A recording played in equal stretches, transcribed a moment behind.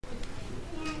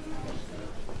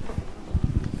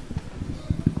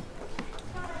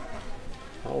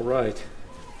All right.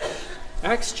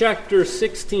 Acts chapter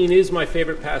 16 is my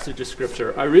favorite passage of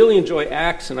Scripture. I really enjoy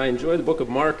Acts, and I enjoy the book of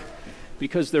Mark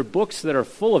because they're books that are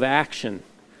full of action.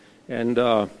 And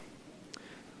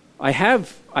I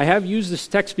have used this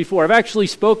text before. I've actually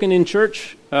spoken in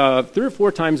church 3 or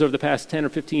 4 times over the past 10 or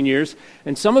 15 years.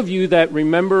 And some of you that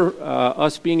remember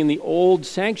us being in the old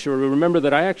sanctuary remember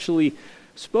that I actually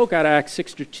spoke out of Acts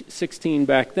 16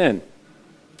 back then.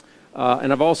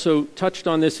 And I've also touched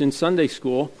on this in Sunday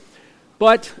school.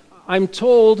 But I'm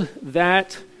told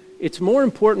that it's more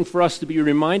important for us to be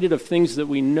reminded of things that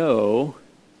we know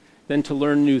than to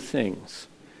learn new things.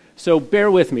 So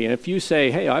bear with me. And if you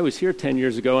say, hey, I was here 10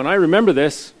 years ago and I remember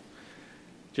this,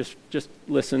 just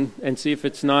listen and see if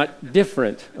it's not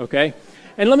different, okay?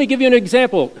 And let me give you an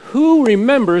example. Who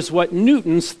remembers what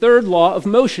Newton's third law of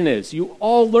motion is? You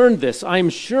all learned this. I'm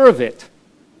sure of it.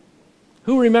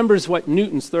 Who remembers what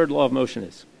Newton's third law of motion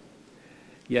is?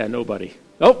 Yeah, nobody.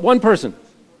 Oh, one person.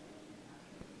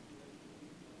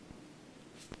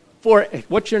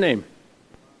 What's your name?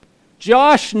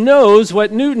 Josh knows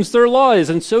what Newton's third law is,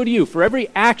 and so do you. For every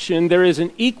action, there is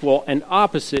an equal and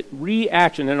opposite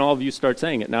reaction. And all of you start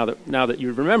saying it now that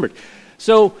you've remembered.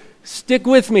 So stick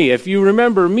with me. If you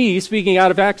remember me speaking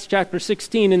out of Acts chapter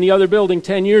 16 in the other building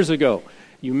 10 years ago,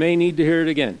 you may need to hear it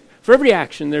again. For every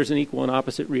action, there's an equal and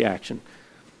opposite reaction.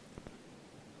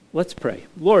 Let's pray.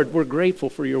 Lord, we're grateful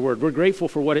for your word. We're grateful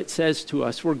for what it says to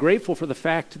us. We're grateful for the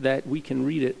fact that we can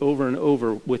read it over and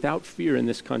over without fear in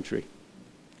this country.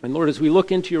 And Lord, as we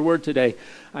look into your word today,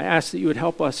 I ask that you would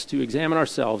help us to examine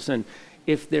ourselves. And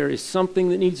if there is something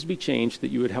that needs to be changed,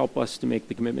 that you would help us to make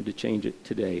the commitment to change it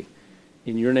today.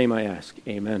 In your name I ask.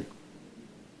 Amen.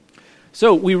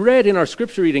 So we read in our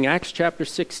scripture reading, Acts chapter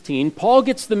 16, Paul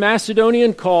gets the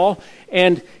Macedonian call,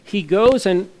 and he goes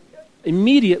and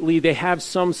immediately they have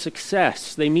some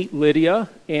success. They meet Lydia,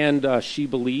 and she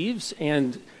believes,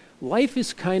 and life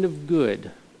is kind of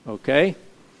good, okay?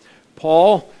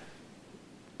 Paul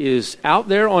is out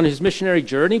there on his missionary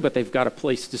journey, but they've got a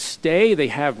place to stay. They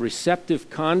have receptive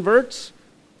converts.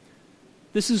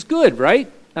 This is good,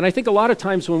 right? And I think a lot of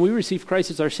times when we receive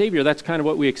Christ as our Savior, that's kind of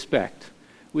what we expect.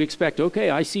 We expect, okay,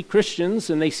 I see Christians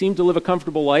and they seem to live a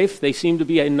comfortable life. They seem to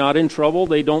be not in trouble.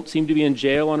 They don't seem to be in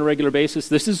jail on a regular basis.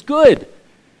 This is good.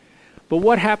 But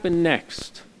what happened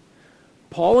next?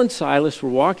 Paul and Silas were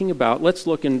walking about. Let's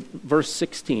look in verse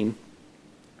 16.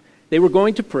 They were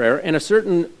going to prayer, and a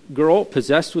certain girl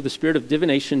possessed with the spirit of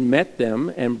divination met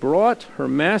them and brought her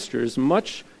masters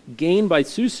much gain by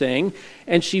soothsaying,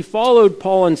 and she followed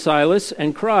Paul and Silas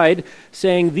and cried,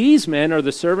 saying, these men are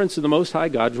the servants of the Most High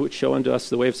God, which show unto us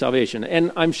the way of salvation.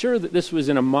 And I'm sure that this was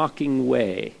in a mocking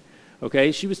way,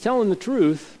 okay? She was telling the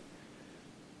truth,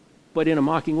 but in a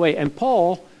mocking way. And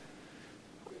Paul,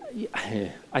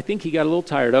 I think he got a little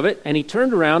tired of it, and he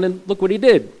turned around and look what he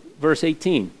did. Verse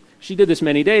 18. She did this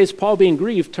many days. Paul, being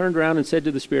grieved, turned around and said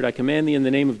to the Spirit, I command thee in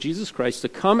the name of Jesus Christ to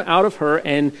come out of her.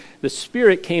 And the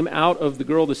Spirit came out of the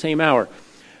girl the same hour.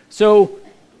 So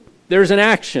there's an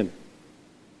action.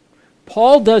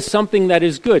 Paul does something that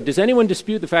is good. Does anyone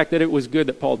dispute the fact that it was good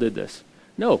that Paul did this?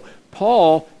 No.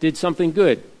 Paul did something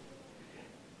good.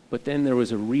 But then there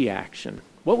was a reaction.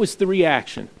 What was the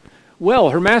reaction?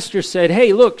 Well, her master said,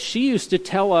 hey, look, she used to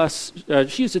tell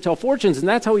fortunes, and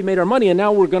that's how we made our money, and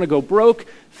now we're going to go broke.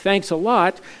 Thanks a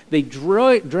lot. They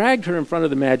dragged her in front of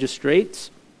the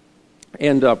magistrates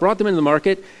and brought them into the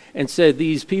market and said,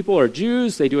 these people are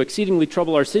Jews. They do exceedingly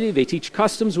trouble our city. They teach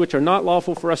customs which are not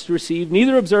lawful for us to receive,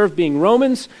 neither observe, being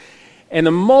Romans. And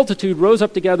the multitude rose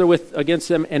up together against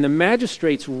them, and the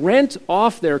magistrates rent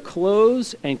off their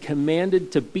clothes and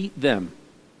commanded to beat them.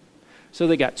 So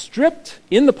they got stripped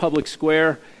in the public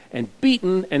square and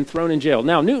beaten and thrown in jail.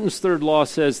 Now, Newton's third law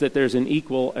says that there's an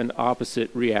equal and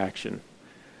opposite reaction.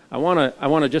 I want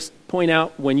to just point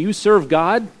out, when you serve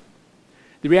God,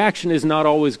 the reaction is not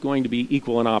always going to be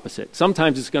equal and opposite.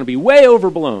 Sometimes it's going to be way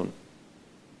overblown.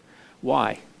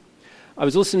 Why? I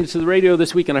was listening to the radio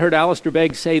this week, and I heard Alistair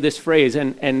Begg say this phrase,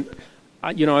 and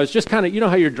I was just kind of, you know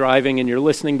how you're driving and you're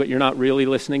listening, but you're not really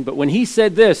listening? But when he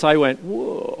said this, I went,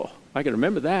 whoa, I can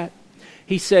remember that.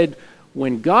 He said,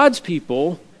 when God's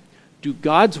people do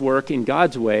God's work in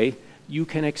God's way, you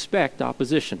can expect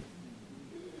opposition.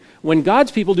 When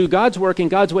God's people do God's work in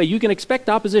God's way, you can expect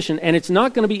opposition, and it's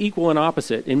not going to be equal and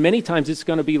opposite. And many times it's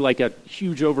going to be like a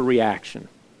huge overreaction.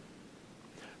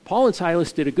 Paul and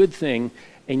Silas did a good thing,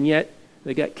 and yet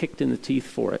they got kicked in the teeth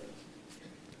for it.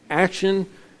 Action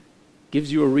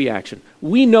gives you a reaction.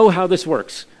 We know how this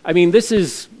works. I mean,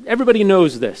 everybody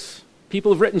knows this.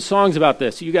 People have written songs about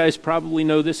this. You guys probably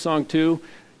know this song too.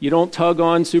 You don't tug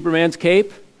on Superman's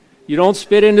cape. You don't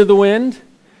spit into the wind.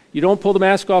 You don't pull the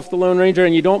mask off the Lone Ranger,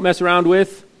 and you don't mess around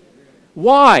with.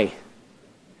 Why?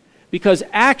 Because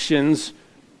actions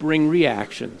bring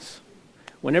reactions.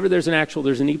 Whenever there's an action,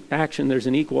 there's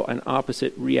an equal and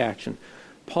opposite reaction.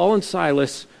 Paul and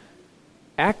Silas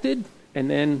acted, and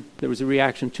then there was a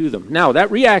reaction to them. Now, that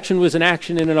reaction was an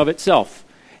action in and of itself.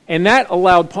 And that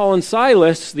allowed Paul and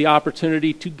Silas the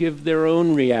opportunity to give their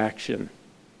own reaction.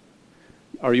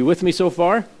 Are you with me so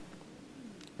far?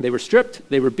 They were stripped,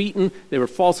 they were beaten, they were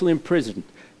falsely imprisoned.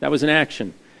 That was an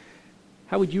action.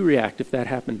 How would you react if that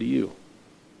happened to you?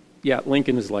 Yeah,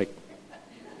 Lincoln is like,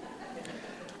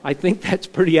 I think that's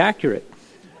pretty accurate.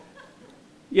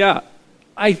 Yeah,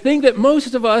 I think that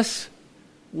most of us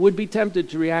would be tempted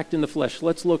to react in the flesh.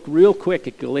 Let's look real quick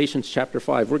at Galatians chapter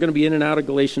 5. We're going to be in and out of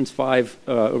Galatians 5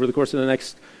 over the course of the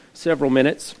next several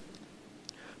minutes.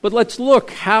 But let's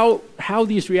look how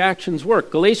these reactions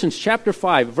work. Galatians chapter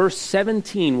 5, verse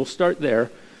 17. We'll start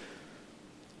there.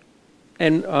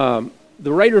 And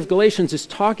the writer of Galatians is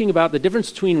talking about the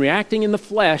difference between reacting in the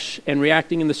flesh and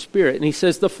reacting in the Spirit. And he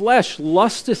says, the flesh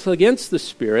lusteth against the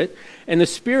Spirit, and the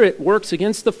Spirit works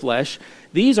against the flesh.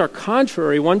 These are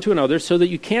contrary one to another, so that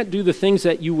you can't do the things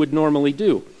that you would normally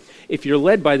do. If you're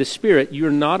led by the Spirit,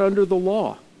 you're not under the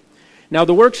law. Now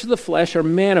the works of the flesh are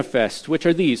manifest, which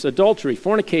are these: adultery,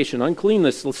 fornication,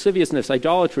 uncleanness, lasciviousness,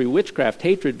 idolatry, witchcraft,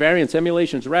 hatred, variance,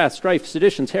 emulations, wrath, strife,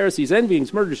 seditions, heresies,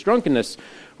 envyings, murders, drunkenness,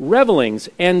 revelings,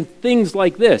 and things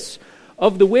like this,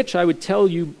 of the which I would tell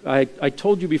you, I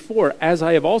told you before, as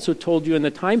I have also told you in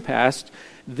the time past,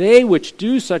 they which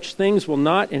do such things will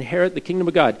not inherit the kingdom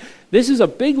of God. This is a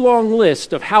big, long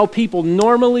list of how people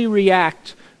normally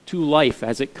react to life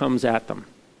as it comes at them.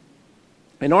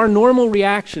 And our normal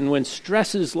reaction when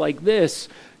stresses like this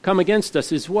come against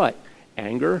us is what?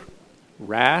 Anger,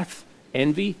 wrath,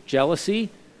 envy, jealousy.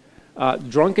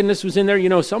 Drunkenness was in there. You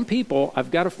know, some people, I've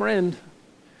got a friend,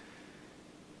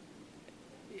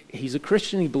 he's a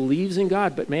Christian, he believes in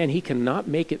God, but man, he cannot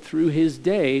make it through his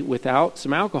day without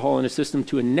some alcohol in his system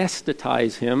to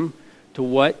anesthetize him to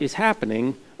what is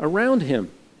happening around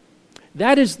him.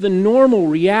 That is the normal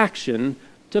reaction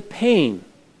to pain.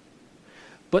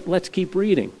 But let's keep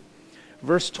reading.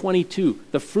 Verse 22,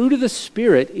 the fruit of the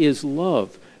Spirit is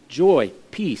love, joy,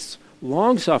 peace,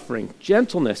 long-suffering,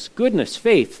 gentleness, goodness,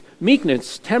 faith,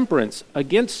 meekness, temperance.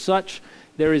 Against such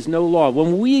there is no law.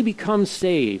 When we become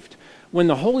saved, when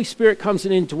the Holy Spirit comes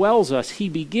and indwells us, he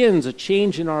begins a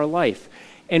change in our life.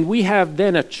 And we have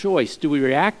then a choice. Do we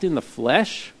react in the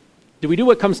flesh? Do we do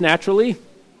what comes naturally?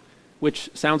 Which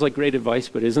sounds like great advice,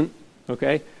 but isn't,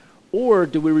 okay? Or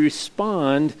do we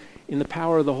respond in the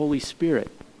power of the Holy Spirit?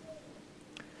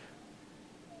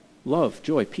 Love,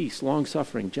 joy, peace,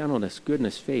 long-suffering, gentleness,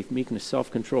 goodness, faith, meekness,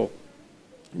 self-control.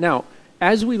 Now,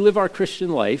 as we live our Christian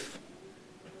life,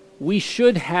 we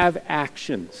should have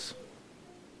actions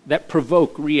that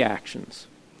provoke reactions.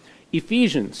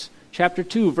 Ephesians chapter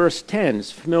 2, verse 10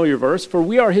 is a familiar verse. For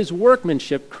we are his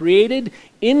workmanship, created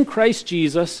in Christ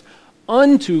Jesus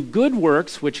unto good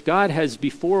works, which God has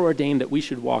before ordained that we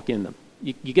should walk in them.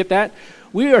 You get that?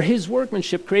 We are his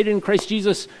workmanship, created in Christ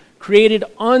Jesus, created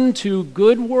unto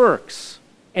good works.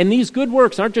 And these good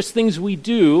works aren't just things we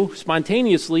do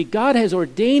spontaneously. God has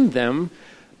ordained them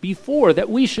before that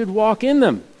we should walk in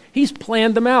them. He's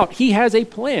planned them out. He has a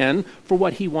plan for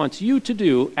what he wants you to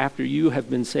do after you have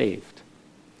been saved.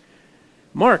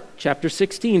 Mark chapter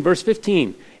 16, verse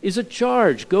 15, is a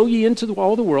charge. Go ye into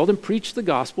all the world and preach the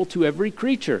gospel to every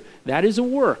creature. That is a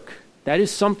work. That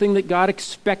is something that God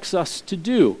expects us to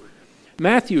do.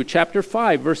 Matthew chapter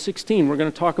 5, verse 16. We're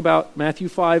going to talk about Matthew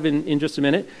 5 in just a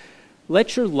minute.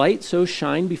 Let your light so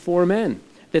shine before men,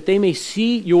 that they may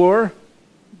see your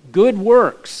good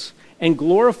works and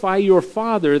glorify your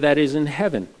Father that is in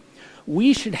heaven.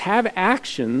 We should have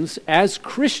actions as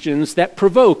Christians that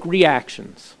provoke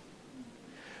reactions.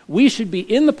 We should be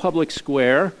in the public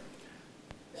square,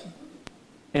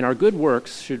 and our good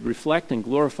works should reflect and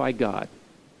glorify God.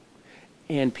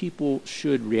 And people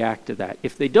should react to that.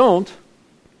 If they don't,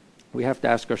 we have to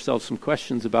ask ourselves some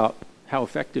questions about how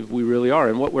effective we really are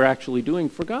and what we're actually doing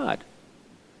for God.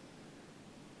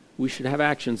 We should have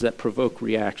actions that provoke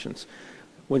reactions.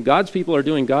 When God's people are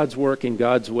doing God's work in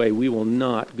God's way, we will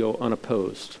not go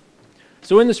unopposed.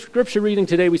 So in the scripture reading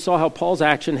today, we saw how Paul's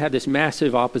action had this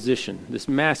massive opposition, this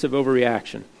massive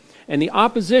overreaction. And the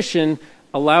opposition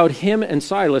allowed him and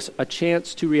Silas a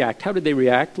chance to react. How did they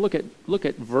react? Look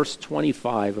at verse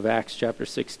 25 of Acts chapter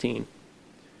 16.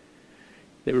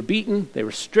 They were beaten, they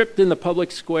were stripped in the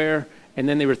public square, and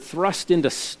then they were thrust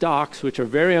into stocks, which are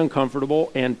very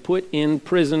uncomfortable, and put in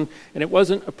prison. And it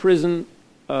wasn't a prison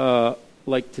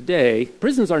like today,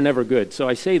 prisons are never good. So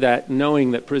I say that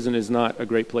knowing that prison is not a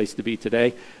great place to be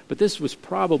today. But this was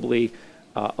probably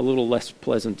a little less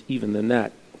pleasant even than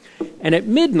that. And at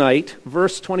midnight,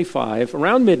 verse 25,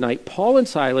 around midnight, Paul and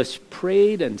Silas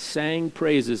prayed and sang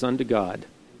praises unto God.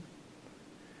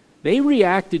 They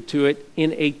reacted to it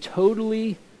in a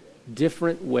totally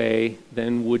different way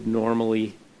than would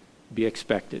normally be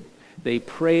expected. They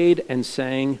prayed and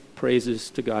sang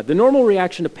praises to God. The normal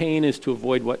reaction to pain is to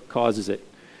avoid what causes it.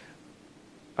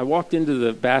 I walked into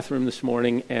the bathroom this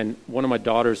morning, and one of my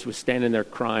daughters was standing there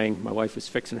crying. My wife was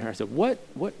fixing her. I said,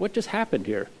 what just happened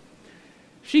here?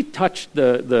 She touched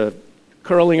the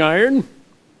curling iron.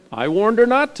 I warned her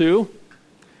not to.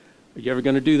 Are you ever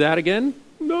going to do that again?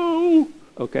 No.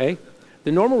 Okay.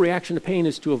 The normal reaction to pain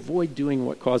is to avoid doing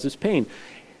what causes pain.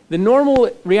 The normal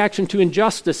reaction to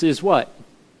injustice is what?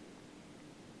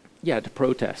 Yeah, to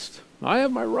protest. I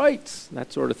have my rights,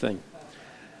 that sort of thing.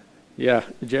 Yeah,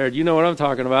 Jared, you know what I'm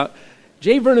talking about.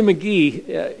 J. Vernon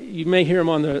McGee, you may hear him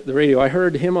on the radio. I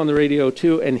heard him on the radio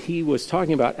too, and he was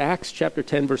talking about Acts chapter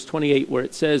 10, verse 28, where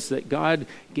it says that God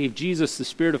gave Jesus the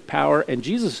spirit of power, and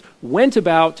Jesus went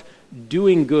about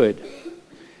doing good.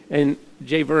 And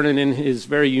J. Vernon, in his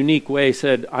very unique way,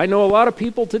 said, I know a lot of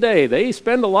people today, they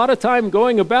spend a lot of time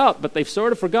going about, but they've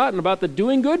sort of forgotten about the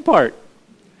doing good part.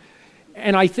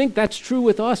 And I think that's true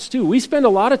with us too. We spend a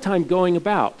lot of time going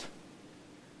about,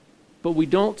 but we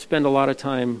don't spend a lot of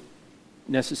time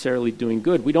necessarily doing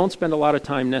good. We don't spend a lot of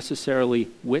time necessarily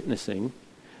witnessing.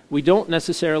 We don't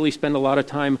necessarily spend a lot of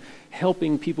time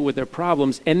helping people with their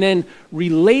problems and then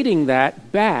relating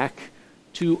that back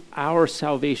to our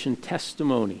salvation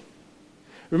testimony.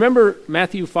 Remember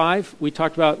Matthew 5? We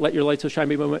talked about let your light so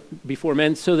shine before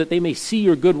men so that they may see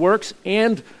your good works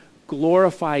and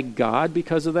glorify God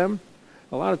because of them.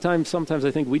 A lot of times, sometimes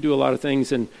I think we do a lot of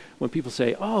things, and when people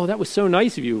say, oh, that was so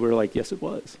nice of you, we're like, yes, it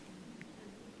was.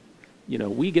 You know,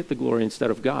 we get the glory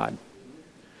instead of God.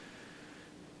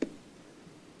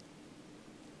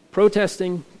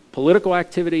 Protesting, political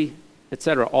activity,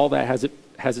 etc., all that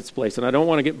has its place. And I don't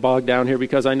want to get bogged down here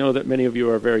because I know that many of you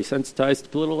are very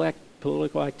sensitized to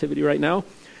political activity right now.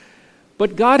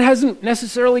 But God hasn't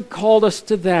necessarily called us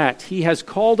to that. He has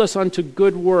called us unto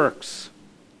good works.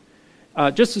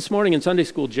 Just this morning in Sunday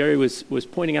school, Jerry was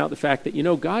pointing out the fact that, you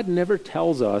know, God never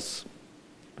tells us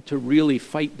to really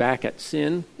fight back at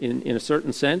sin in a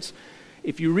certain sense.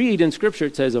 If you read in Scripture,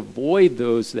 it says, avoid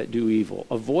those that do evil.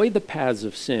 Avoid the paths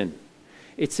of sin.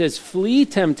 It says, flee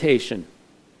temptation.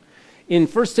 In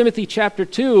 1 Timothy chapter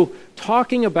 2,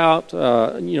 talking about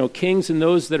kings and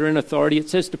those that are in authority, it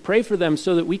says to pray for them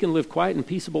so that we can live quiet and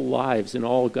peaceable lives in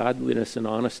all godliness and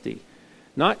honesty.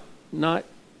 Not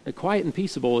quiet and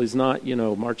peaceable is not,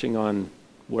 marching on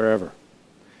wherever.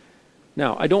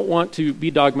 Now, I don't want to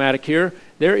be dogmatic here.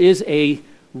 There is a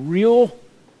real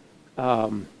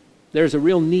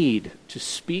need to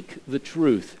speak the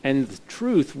truth, and the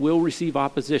truth will receive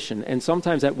opposition, and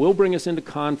sometimes that will bring us into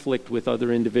conflict with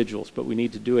other individuals, but we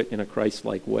need to do it in a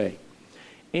Christ-like way.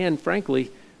 And frankly,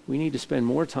 we need to spend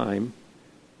more time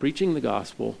preaching the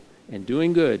gospel and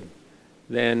doing good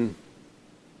than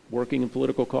working in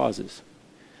political causes.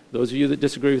 Those of you that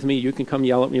disagree with me, you can come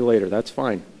yell at me later. That's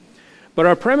fine. But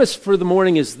our premise for the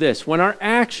morning is this. When our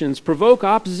actions provoke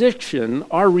opposition,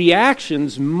 our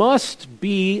reactions must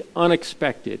be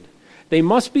unexpected. They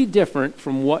must be different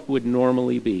from what would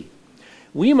normally be.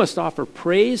 We must offer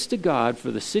praise to God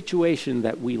for the situation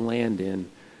that we land in.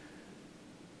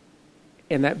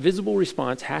 And that visible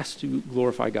response has to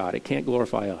glorify God. It can't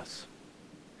glorify us.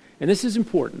 And this is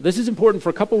important. This is important for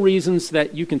a couple reasons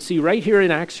that you can see right here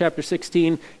in Acts chapter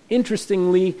 16.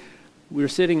 Interestingly, we're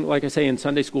sitting, like I say, in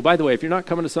Sunday school. By the way, if you're not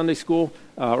coming to Sunday school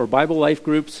or Bible life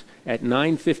groups at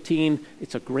 9:15,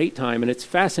 it's a great time. And it's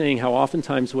fascinating how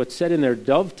oftentimes what's said in there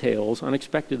dovetails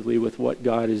unexpectedly with what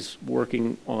God is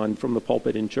working on from the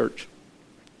pulpit in church.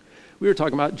 We were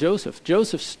talking about Joseph.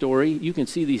 Joseph's story, you can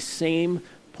see these same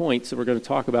points that we're going to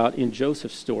talk about in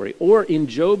Joseph's story or in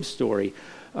Job's story.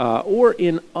 Or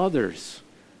in others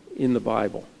in the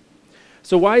Bible.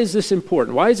 So why is this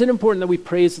important? Why is it important that we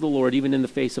praise the Lord even in the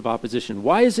face of opposition?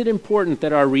 Why is it important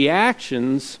that our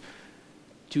reactions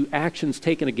to actions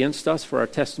taken against us for our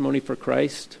testimony for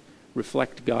Christ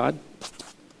reflect God?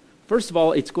 First of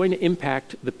all, it's going to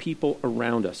impact the people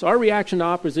around us. Our reaction to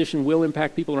opposition will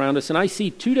impact people around us, and I see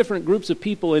two different groups of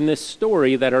people in this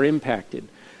story that are impacted.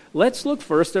 Let's look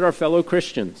first at our fellow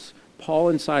Christians, Paul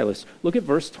and Silas. Look at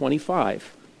verse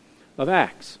 25 of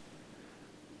Acts.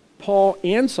 Paul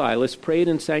and Silas prayed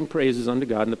and sang praises unto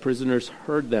God, and the prisoners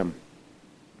heard them.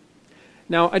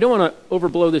 Now, I don't want to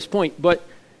overblow this point, but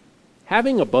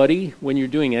having a buddy when you're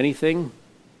doing anything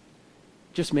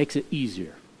just makes it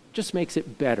easier, just makes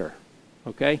it better,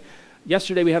 okay?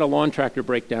 Yesterday we had a lawn tractor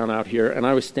breakdown out here, and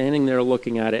I was standing there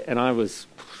looking at it, and I was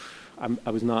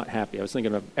not happy. I was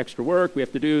thinking of extra work we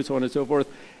have to do, so on and so forth.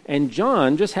 And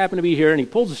John just happened to be here, and he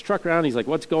pulls his truck around, and he's like,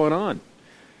 what's going on?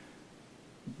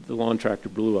 The lawn tractor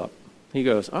blew up. He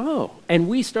goes, oh. And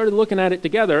we started looking at it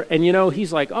together, and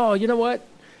he's like, oh, you know what?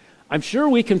 I'm sure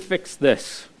we can fix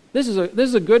this. This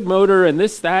is a good motor, and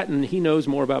this, that, and he knows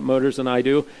more about motors than I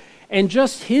do. And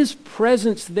just his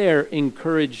presence there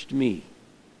encouraged me.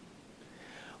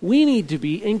 We need to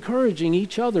be encouraging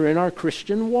each other in our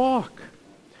Christian walk.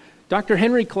 Dr.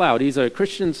 Henry Cloud, he's a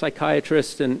Christian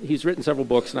psychiatrist, and he's written several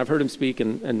books, and I've heard him speak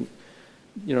and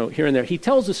here and there. He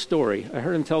tells a story. I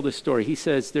heard him tell this story. He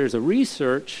says there's a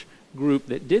research group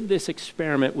that did this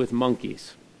experiment with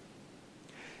monkeys.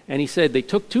 And he said they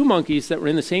took two monkeys that were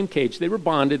in the same cage. They were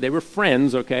bonded. They were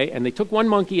friends, okay? And they took one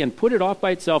monkey and put it off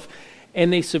by itself,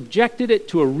 and they subjected it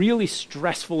to a really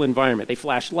stressful environment. They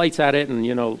flashed lights at it and,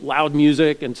 loud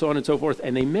music and so on and so forth,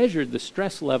 and they measured the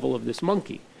stress level of this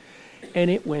monkey. And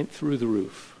it went through the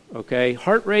roof, okay?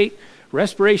 Heart rate,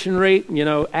 respiration rate,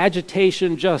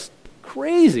 agitation, just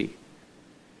crazy.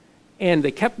 And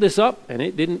they kept this up, and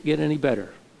it didn't get any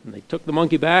better. And they took the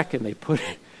monkey back, and they put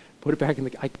it back in the...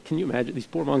 Can you imagine these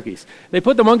poor monkeys? They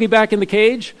put the monkey back in the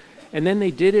cage, and then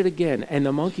they did it again. And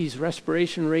the monkey's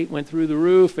respiration rate went through the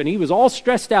roof, and he was all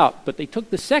stressed out. But they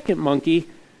took the second monkey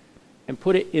and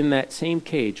put it in that same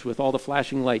cage with all the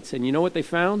flashing lights. And you know what they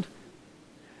found?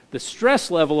 The stress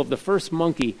level of the first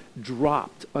monkey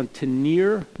dropped onto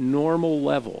near normal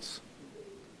levels.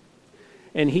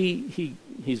 And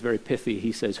he's very pithy.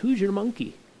 He says, who's your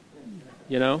monkey?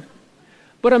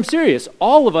 But I'm serious.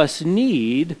 All of us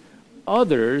need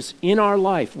others in our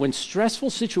life. When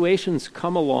stressful situations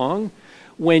come along,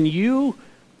 when you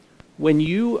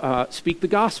speak the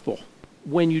gospel,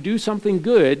 when you do something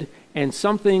good and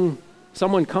someone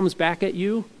comes back at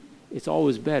you, it's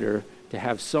always better to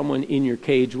have someone in your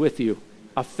cage with you,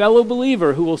 a fellow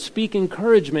believer who will speak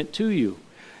encouragement to you.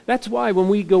 That's why when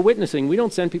we go witnessing, we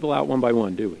don't send people out one by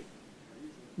one, do we?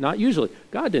 Not usually.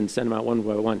 God didn't send them out one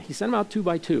by one. He sent them out two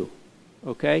by two,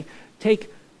 okay? Take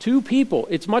two people.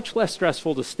 It's much less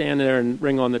stressful to stand there and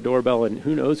ring on the doorbell and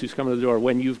who knows who's coming to the door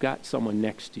when you've got someone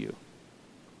next to you.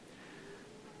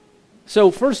 So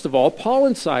first of all, Paul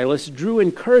and Silas drew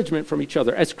encouragement from each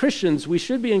other. As Christians, we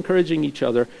should be encouraging each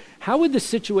other. How would the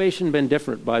situation been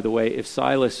different, by the way, if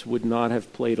Silas would not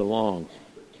have played along?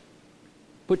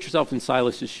 Put yourself in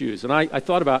Silas's shoes. And I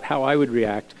thought about how I would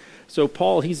react. So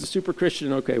Paul, he's a super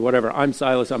Christian. Okay, whatever. I'm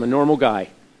Silas. I'm a normal guy.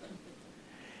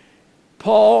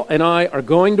 Paul and I are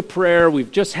going to prayer.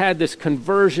 We've just had this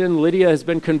conversion. Lydia has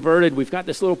been converted. We've got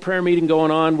this little prayer meeting going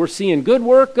on. We're seeing good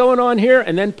work going on here.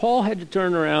 And then Paul had to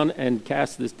turn around and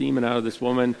cast this demon out of this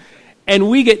woman. And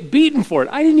we get beaten for it.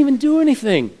 I didn't even do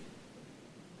anything.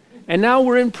 And now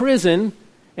we're in prison,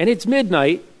 and it's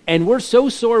midnight, and we're so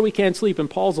sore we can't sleep. And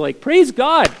Paul's like, praise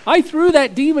God, I threw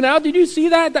that demon out. Did you see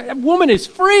that? That woman is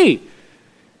free.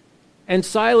 And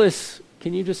Silas,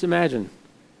 can you just imagine?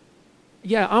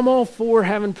 Yeah, I'm all for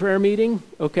having prayer meeting,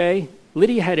 okay?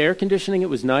 Lydia had air conditioning. It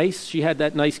was nice. She had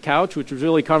that nice couch, which was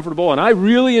really comfortable, and I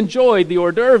really enjoyed the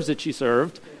hors d'oeuvres that she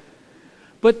served.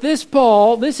 But this,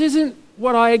 Paul, this isn't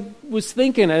what I was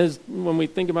thinking as when we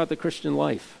think about the Christian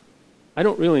life. I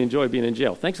don't really enjoy being in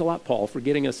jail. Thanks a lot, Paul, for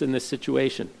getting us in this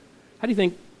situation. How do you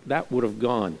think that would have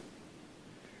gone?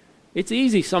 It's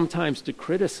easy sometimes to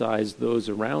criticize those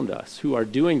around us who are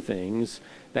doing things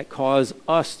that cause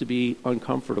us to be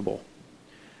uncomfortable.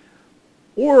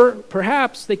 Or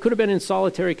perhaps they could have been in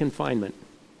solitary confinement.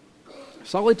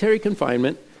 Solitary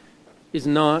confinement is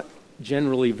not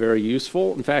generally very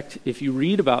useful. In fact, if you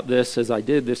read about this, as I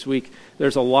did this week,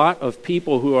 there's a lot of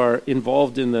people who are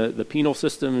involved in the penal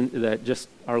system that just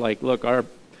are like, look,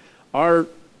 our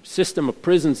system of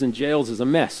prisons and jails is a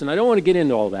mess. And I don't want to get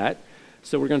into all that,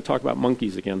 so we're going to talk about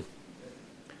monkeys again.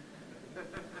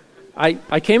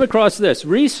 I came across this.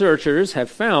 Researchers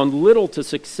have found little to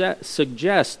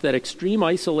suggest that extreme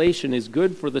isolation is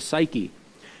good for the psyche.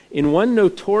 In one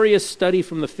notorious study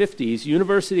from the 50s,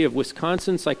 University of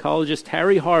Wisconsin psychologist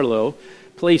Harry Harlow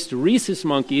placed rhesus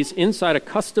monkeys inside a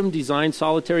custom-designed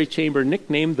solitary chamber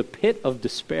nicknamed the Pit of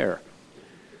Despair.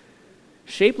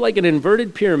 Shaped like an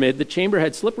inverted pyramid, the chamber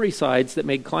had slippery sides that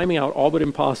made climbing out all but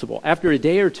impossible. After a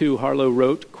day or two, Harlow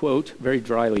wrote, quote, very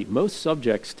dryly, most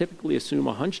subjects typically assume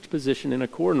a hunched position in a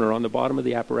corner on the bottom of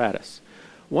the apparatus.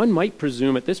 One might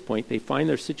presume at this point they find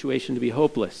their situation to be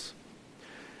hopeless.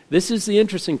 This is the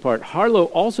interesting part. Harlow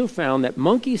also found that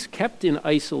monkeys kept in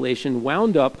isolation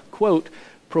wound up, quote,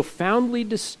 profoundly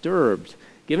disturbed,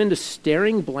 given to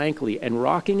staring blankly and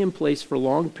rocking in place for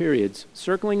long periods,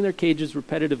 circling their cages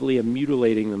repetitively and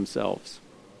mutilating themselves.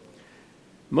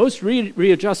 Most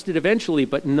readjusted eventually,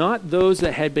 but not those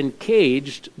that had been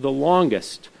caged the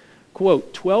longest.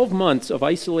 Quote, 12 months of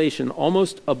isolation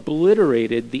almost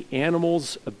obliterated the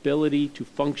animal's ability to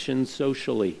function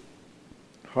socially,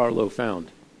 Harlow found.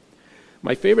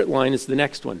 My favorite line is the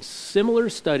next one. Similar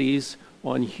studies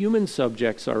on human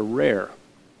subjects are rare.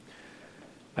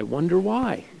 I wonder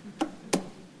why.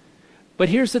 But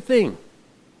here's the thing.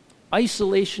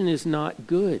 Isolation is not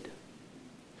good.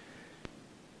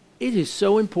 It is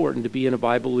so important to be in a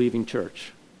Bible-believing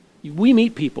church. We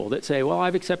meet people that say, well,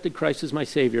 I've accepted Christ as my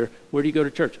Savior. Where do you go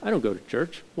to church? I don't go to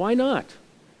church. Why not?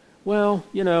 Well,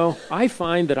 I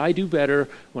find that I do better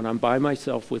when I'm by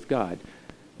myself with God.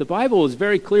 The Bible is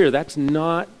very clear that's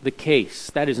not the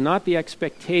case. That is not the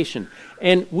expectation.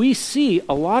 And we see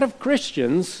a lot of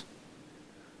Christians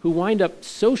who wind up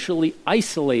socially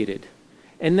isolated.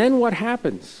 And then what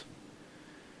happens?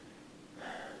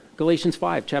 Galatians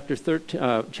 5,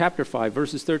 chapter 5,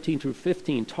 verses 13 through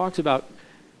 15, talks about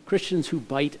Christians who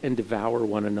bite and devour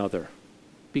one another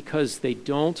because they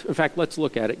don't. In fact, let's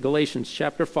look at it. Galatians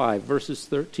chapter 5, verses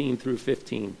 13 through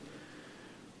 15.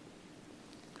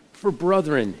 For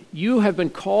brethren, you have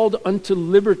been called unto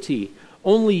liberty.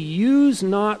 Only use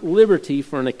not liberty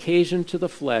for an occasion to the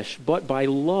flesh, but by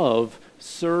love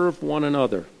serve one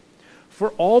another. For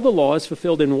all the law is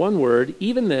fulfilled in one word,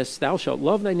 even this, thou shalt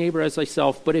love thy neighbor as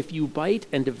thyself. But if you bite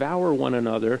and devour one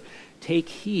another, take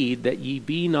heed that ye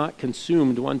be not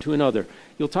consumed one to another.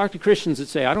 You'll talk to Christians that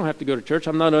say, I don't have to go to church.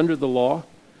 I'm not under the law.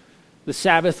 The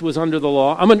Sabbath was under the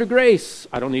law. I'm under grace.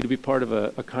 I don't need to be part of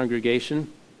a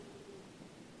congregation.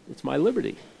 It's my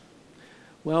liberty.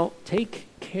 Well, take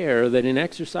care that in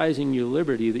exercising your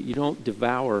liberty that you don't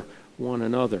devour one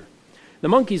another. The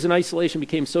monkeys in isolation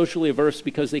became socially averse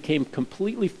because they became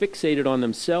completely fixated on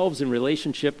themselves in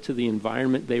relationship to the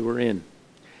environment they were in.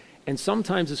 And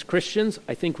sometimes as Christians,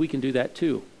 I think we can do that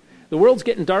too. The world's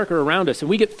getting darker around us, and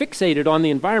we get fixated on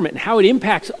the environment and how it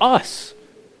impacts us.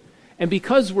 And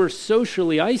because we're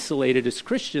socially isolated as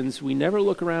Christians, we never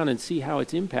look around and see how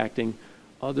it's impacting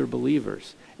other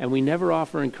believers. And we never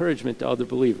offer encouragement to other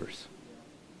believers.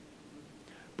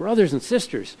 Brothers and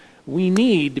sisters, we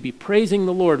need to be praising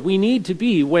the Lord. We need to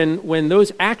be, when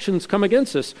those actions come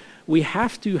against us, we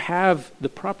have to have the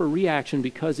proper reaction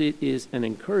because it is an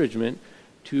encouragement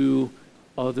to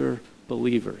other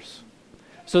believers.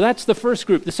 So that's the first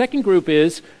group. The second group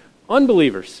is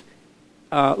unbelievers.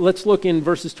 Let's look in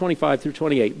verses 25 through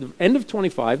 28. The end of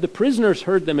 25, the prisoners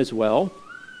heard them as well.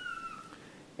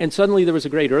 And suddenly there was a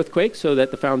great earthquake so that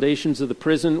the foundations of the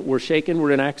prison were shaken. We're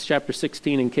in Acts chapter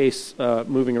 16 in case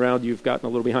moving around you've gotten a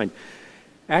little behind.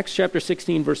 Acts chapter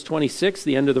 16 verse 26,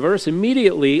 the end of the verse.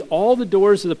 Immediately all the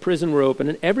doors of the prison were open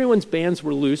and everyone's bands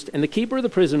were loosed. And the keeper of the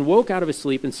prison woke out of his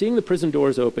sleep and seeing the prison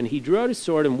doors open, he drew out his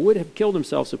sword and would have killed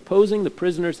himself, supposing the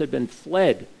prisoners had been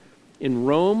fled. In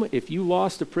Rome, if you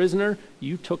lost a prisoner,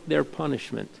 you took their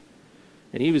punishment.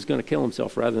 And he was going to kill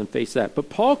himself rather than face that. But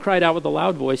Paul cried out with a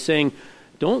loud voice saying,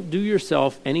 don't do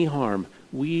yourself any harm.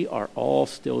 We are all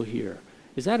still here.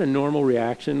 Is that a normal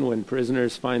reaction when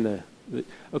prisoners find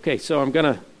okay, so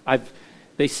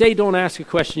they say don't ask a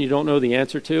question you don't know the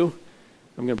answer to.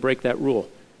 I'm going to break that rule.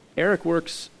 Eric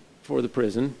works for the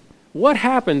prison. What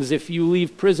happens if you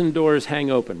leave prison doors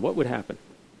hang open? What would happen?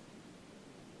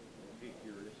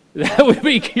 That would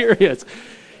be curious.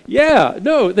 Yeah,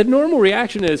 no, the normal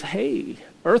reaction is, hey,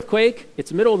 earthquake, it's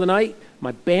the middle of the night,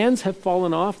 my bands have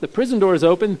fallen off, the prison door is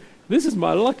open, this is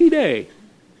my lucky day.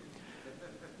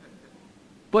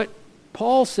 But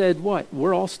Paul said what?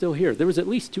 We're all still here. There was at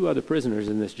least 2 other prisoners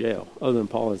in this jail, other than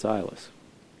Paul and Silas.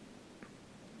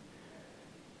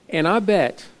 And I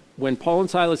bet when Paul and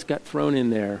Silas got thrown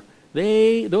in there,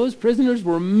 those prisoners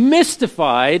were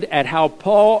mystified at how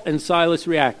Paul and Silas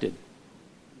reacted.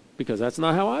 Because that's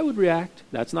not how I would react.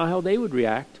 That's not how they would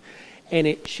react. And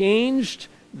it changed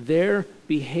their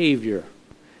behavior.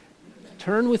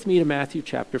 Turn with me to Matthew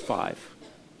chapter 5.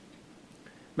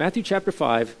 Matthew chapter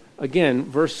 5, again,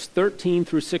 verse 13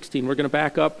 through 16. We're going to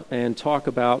back up and talk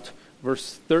about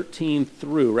verse 13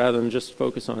 through rather than just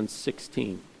focus on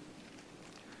 16.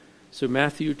 So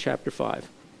Matthew chapter 5.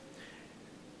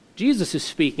 Jesus is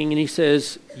speaking and he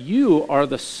says, you are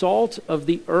the salt of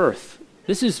the earth.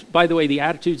 This is, by the way, the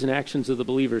attitudes and actions of the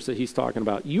believers that he's talking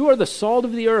about. You are the salt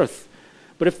of the earth.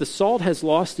 But if the salt has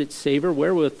lost its savor,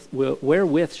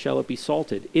 wherewith shall it be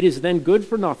salted? It is then good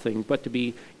for nothing but to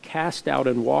be cast out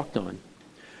and walked on.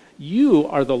 You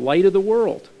are the light of the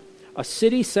world. A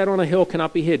city set on a hill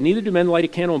cannot be hid. Neither do men light a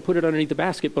candle and put it underneath the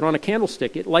basket, but on a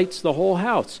candlestick it lights the whole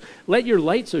house. Let your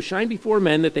light so shine before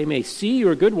men that they may see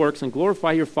your good works and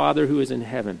glorify your Father who is in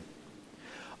heaven.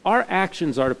 Our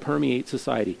actions are to permeate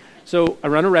society. So I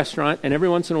run a restaurant, and every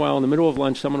once in a while in the middle of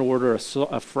lunch, someone will order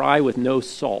a fry with no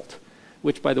salt,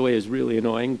 which, by the way, is really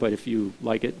annoying, but if you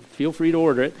like it, feel free to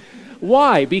order it.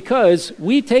 Why? Because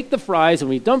we take the fries and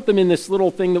we dump them in this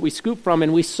little thing that we scoop from,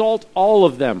 and we salt all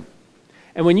of them.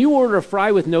 And when you order a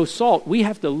fry with no salt, we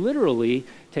have to literally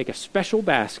take a special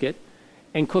basket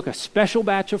and cook a special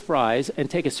batch of fries and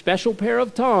take a special pair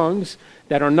of tongs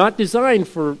that are not designed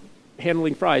for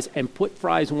handling fries and put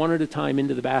fries one at a time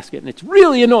into the basket. And it's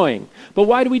really annoying. But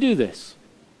why do we do this?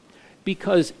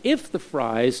 Because if the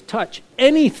fries touch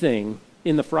anything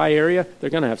in the fry area, they're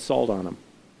going to have salt on them.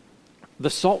 The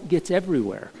salt gets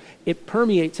everywhere. It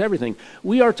permeates everything.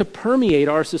 We are to permeate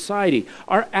our society.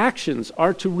 Our actions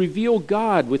are to reveal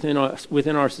God within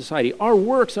our society. Our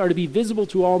works are to be visible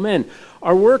to all men.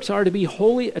 Our works are to be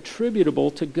wholly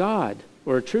attributable to God,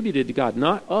 or attributed to God,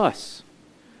 not us.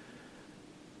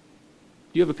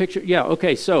 Do you have a picture? Yeah,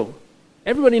 okay, so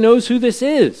everybody knows who this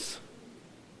is.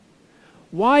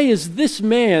 Why is this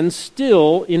man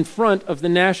still in front of the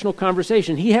national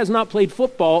conversation? He has not played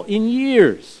football in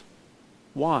years.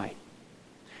 Why?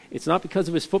 It's not because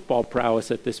of his football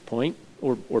prowess at this point,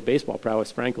 or baseball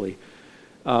prowess, frankly,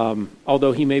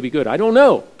 although he may be good. I don't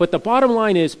know. But the bottom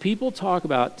line is people talk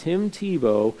about Tim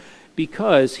Tebow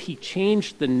because he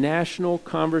changed the national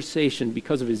conversation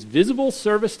because of his visible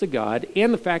service to God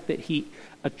and the fact that he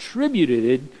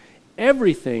attributed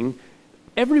everything,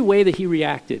 every way that he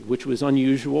reacted, which was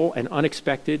unusual and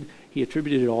unexpected, he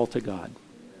attributed it all to God.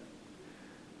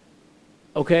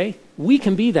 Okay? We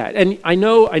can be that. And I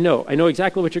know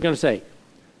exactly what you're going to say.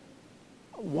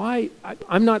 Why?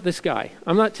 I'm not this guy.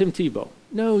 I'm not Tim Tebow.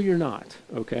 No, you're not.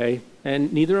 Okay?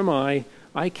 And neither am I.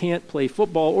 I can't play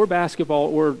football or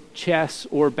basketball or chess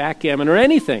or backgammon or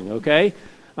anything. Okay?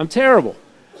 I'm terrible.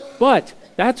 But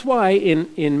that's why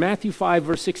in Matthew 5,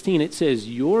 verse 16, it says,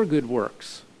 your good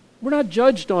works. We're not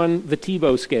judged on the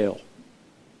Tebow scale.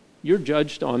 You're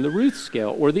judged on the Ruth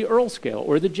scale, or the Earl scale,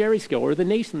 or the Jerry scale, or the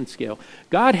Nathan scale.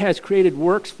 God has created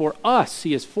works for us.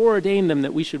 He has foreordained them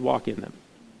that we should walk in them.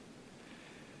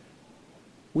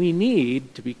 We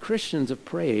need to be Christians of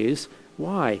praise.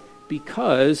 Why?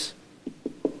 Because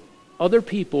other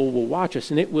people will watch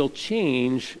us, and it will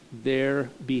change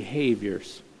their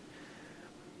behaviors.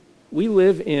 We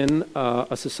live in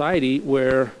a society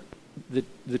where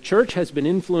the church has been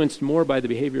influenced more by the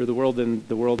behavior of the world than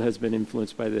the world has been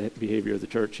influenced by the behavior of the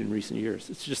church in recent years.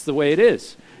 It's just the way it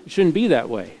is. It shouldn't be that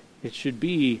way. It should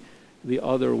be the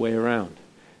other way around.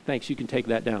 Thanks, you can take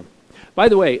that down. By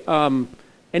the way,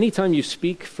 anytime you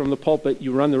speak from the pulpit,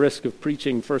 you run the risk of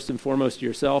preaching first and foremost to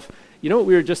yourself. You know what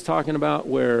we were just talking about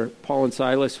where Paul and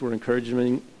Silas were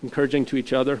encouraging to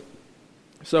each other?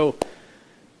 So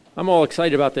I'm all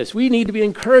excited about this. We need to be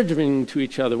encouraging to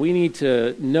each other. We need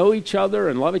to know each other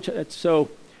and love each other. So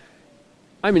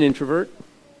I'm an introvert.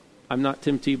 I'm not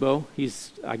Tim Tebow.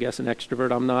 He's, I guess, an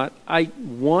extrovert. I'm not.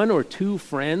 One or two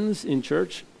friends in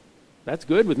church, that's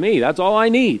good with me. That's all I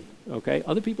need. Okay?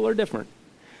 Other people are different.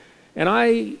 And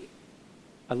I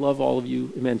love all of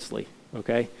you immensely.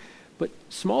 Okay? But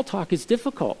small talk is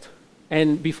difficult.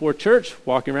 And before church,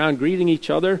 walking around greeting each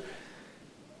other,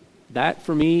 that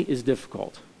for me is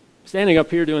difficult. Standing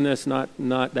up here doing this, not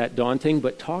that daunting,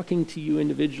 but talking to you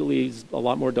individually is a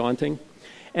lot more daunting.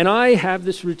 And I have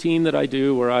this routine that I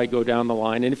do where I go down the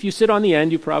line. And if you sit on the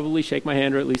end, you probably shake my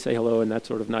hand or at least say hello, and that's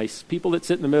sort of nice. People that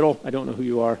sit in the middle, I don't know who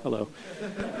you are. Hello.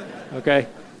 Okay?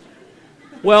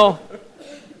 Well,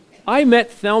 I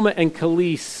met Thelma and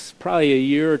Khalees probably a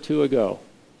year or two ago.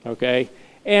 Okay?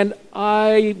 And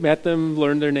I met them,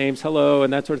 learned their names, hello,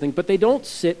 and that sort of thing. But they don't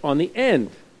sit on the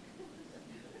end.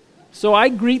 So I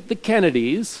greet the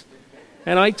Kennedys,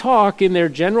 and I talk in their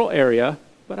general area,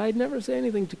 but I'd never say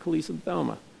anything to Khalees and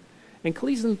Thelma. And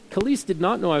Khalees did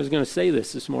not know I was going to say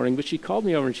this morning, but she called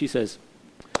me over and she says,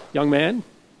 young man,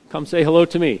 come say hello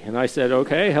to me. And I said,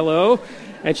 okay, hello.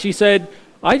 And she said,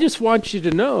 I just want you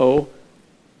to know,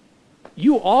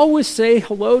 you always say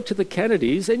hello to the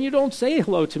Kennedys, and you don't say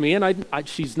hello to me. And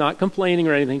she's not complaining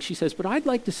or anything. She says, but I'd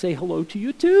like to say hello to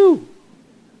you too.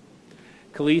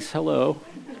 Khalees, hello.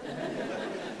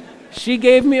 She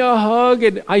gave me a hug,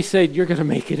 and I said, you're going to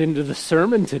make it into the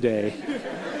sermon today.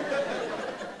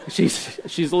 She's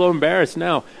a little embarrassed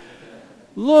now.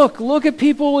 Look at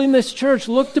people in this church.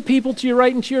 Look to people to your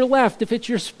right and to your left. If it's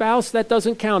your spouse, that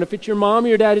doesn't count. If it's your mom or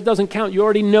your dad, it doesn't count. You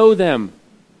already know them.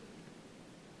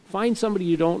 Find somebody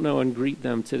you don't know and greet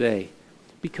them today,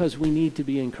 because we need to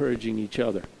be encouraging each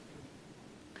other.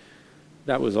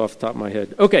 That was off the top of my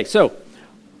head. Okay, so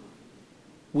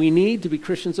we need to be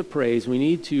Christians of praise. We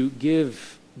need to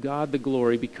give God the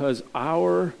glory because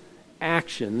our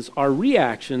actions, our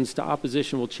reactions to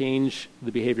opposition will change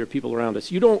the behavior of people around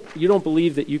us. You don't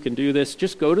believe that you can do this?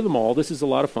 Just go to the mall. This is a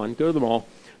lot of fun. Go to the mall,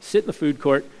 sit in the food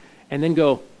court, and then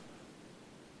go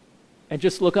and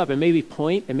just look up and maybe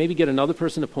point and maybe get another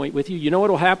person to point with you. You know what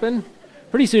will happen?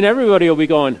 Pretty soon everybody will be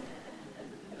going.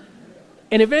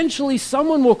 And eventually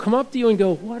someone will come up to you and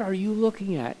go, "What are you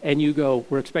looking at?" And you go,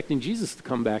 "We're expecting Jesus to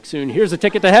come back soon. Here's a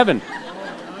ticket to heaven."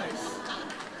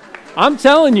 I'm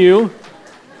telling you,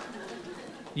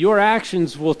 your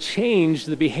actions will change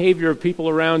the behavior of people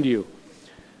around you.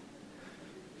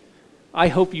 I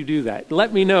hope you do that.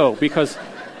 Let me know, because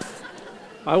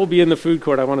I will be in the food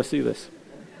court. I want to see this.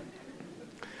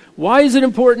 Why is it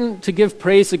important to give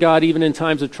praise to God even in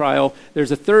times of trial?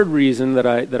 There's a third reason that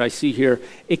I see here.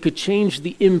 It could change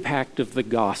the impact of the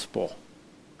gospel.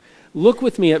 Look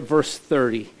with me at verse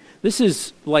 30. This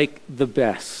is like the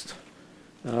best.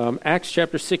 Acts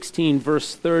chapter 16,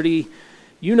 verse 30.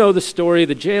 You know the story.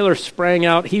 The jailer sprang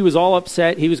out. He was all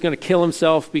upset. He was going to kill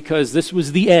himself because this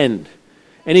was the end.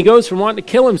 And he goes from wanting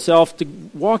to kill himself to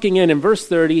walking in verse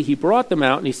 30, he brought them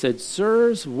out and he said,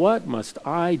 "Sirs, what must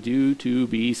I do to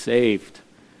be saved?"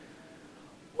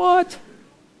 What?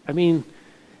 I mean,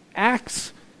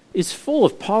 Acts is full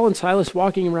of Paul and Silas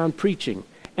walking around preaching.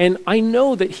 And I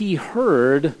know that he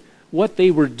heard what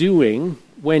they were doing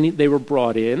when they were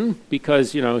brought in,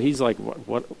 because, he's like,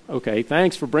 what? Okay,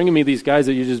 thanks for bringing me these guys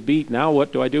that you just beat. Now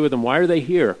what do I do with them? Why are they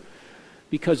here?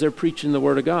 Because they're preaching the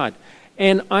word of God.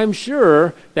 And I'm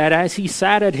sure that as he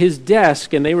sat at his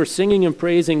desk and they were singing and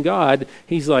praising God,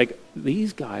 he's like,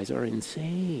 these guys are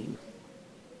insane.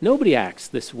 Nobody acts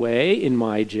this way in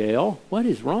my jail. What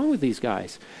is wrong with these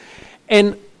guys?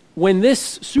 And when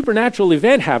this supernatural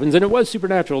event happens, and it was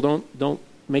supernatural, don't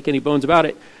make any bones about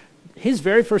it, his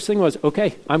very first thing was,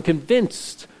 okay, I'm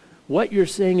convinced what you're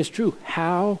saying is true.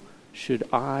 How should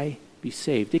I be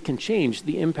saved? It can change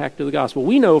the impact of the gospel.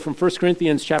 We know from 1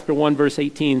 Corinthians chapter 1, verse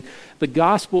 18, the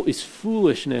gospel is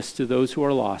foolishness to those who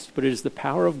are lost, but it is the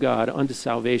power of God unto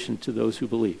salvation to those who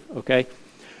believe. Okay?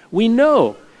 We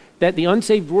know that the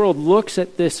unsaved world looks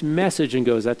at this message and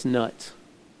goes, that's nuts.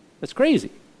 That's crazy.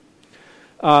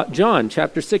 John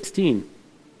chapter 16,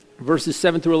 verses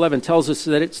 7 through 11 tells us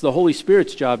that it's the Holy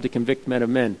Spirit's job to convict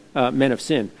men of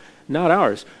sin, not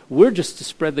ours. We're just to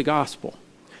spread the gospel.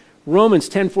 Romans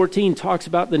 10:14 talks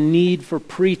about the need for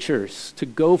preachers to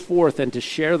go forth and to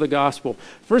share the gospel.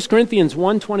 1 Corinthians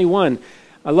 1:21,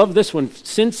 I love this one.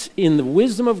 Since in the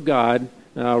wisdom of God,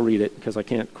 I'll read it because I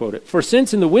can't quote it. For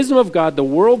since in the wisdom of God, the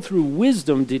world through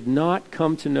wisdom did not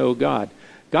come to know God.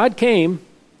 God came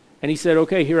and he said,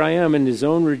 okay, here I am, and his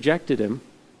own rejected him.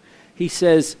 He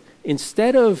says,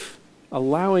 instead of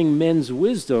allowing men's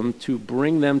wisdom to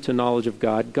bring them to knowledge of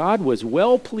God, God was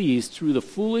well pleased through the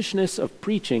foolishness of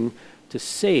preaching to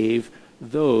save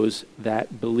those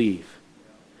that believe.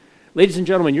 Ladies and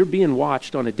gentlemen, you're being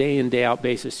watched on a day in, day out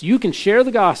basis. You can share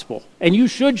the gospel, and you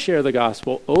should share the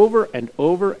gospel over and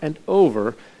over and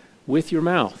over with your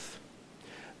mouth.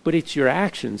 But it's your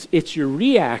actions, it's your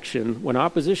reaction when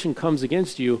opposition comes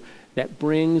against you that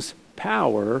brings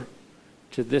power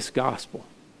to this gospel.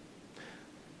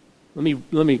 Let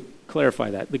me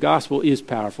clarify that. The gospel is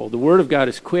powerful. The word of God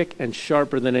is quick and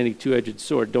sharper than any two-edged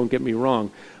sword. Don't get me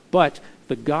wrong. But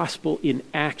the gospel in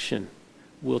action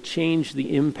will change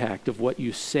the impact of what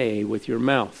you say with your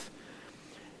mouth.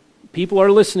 People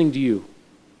are listening to you.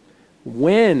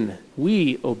 When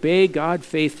we obey God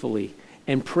faithfully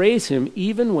and praise him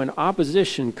even when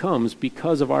opposition comes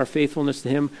because of our faithfulness to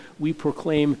him, we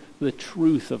proclaim the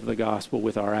truth of the gospel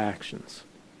with our actions.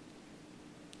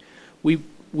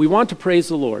 We want to praise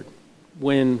the Lord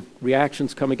when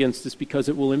reactions come against us because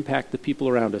it will impact the people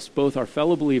around us, both our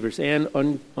fellow believers and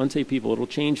unsaved people. It will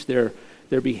change their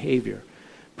behavior.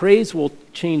 Praise will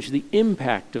change the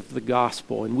impact of the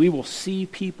gospel, and we will see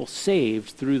people saved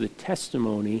through the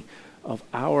testimony of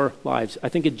our lives. I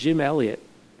think of Jim Elliot.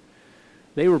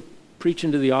 They were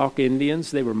preaching to the Auca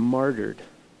Indians. They were martyred.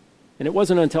 And it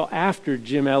wasn't until after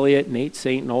Jim Elliot, Nate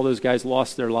Saint, and all those guys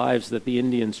lost their lives that the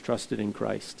Indians trusted in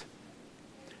Christ.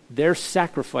 Their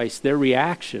sacrifice, their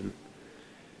reaction,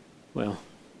 well,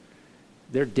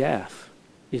 their death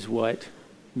is what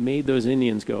made those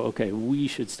Indians go, okay, we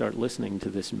should start listening to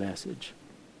this message.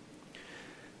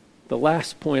 The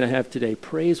last point I have today,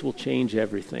 praise will change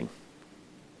everything.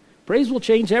 Praise will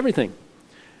change everything.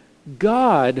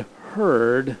 God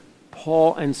heard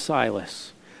Paul and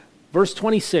Silas. Verse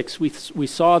 26, we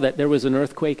saw that there was an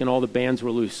earthquake and all the bands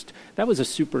were loosed. That was a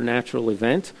supernatural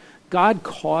event. God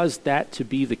caused that to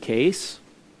be the case.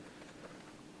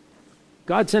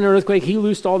 God sent an earthquake. He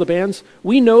loosed all the bands.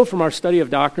 We know from our study of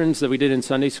doctrines that we did in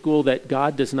Sunday school that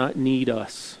God does not need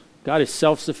us. God is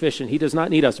self-sufficient. He does not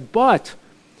need us. But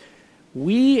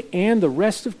we and the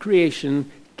rest of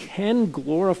creation can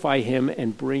glorify him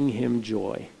and bring him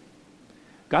joy.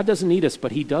 God doesn't need us,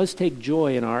 but he does take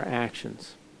joy in our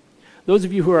actions. Those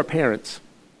of you who are parents,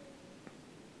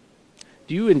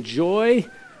 do you enjoy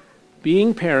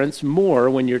being parents more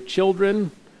when your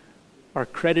children are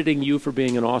crediting you for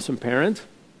being an awesome parent,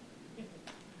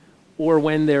 or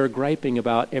when they're griping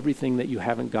about everything that you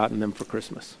haven't gotten them for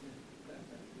Christmas?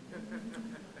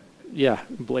 Yeah,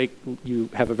 Blake, you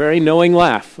have a very knowing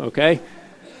laugh, okay?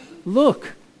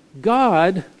 Look,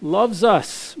 God loves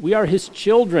us. We are his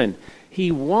children.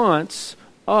 He wants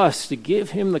us to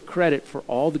give him the credit for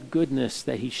all the goodness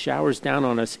that he showers down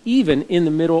on us, even in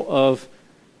the middle of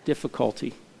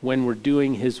difficulty, when we're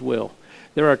doing his will.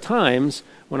 There are times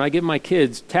when I give my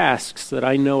kids tasks that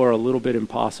I know are a little bit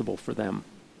impossible for them.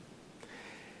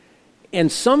 And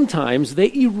sometimes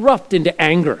they erupt into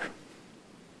anger.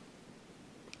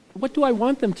 What do I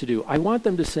want them to do? I want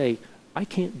them to say, I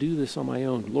can't do this on my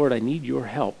own. Lord, I need your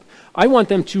help. I want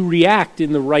them to react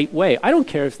in the right way. I don't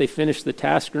care if they finish the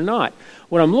task or not.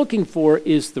 What I'm looking for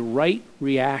is the right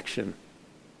reaction.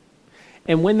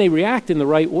 And when they react in the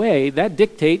right way, that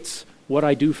dictates what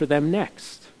I do for them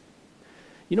next.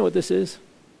 You know what this is?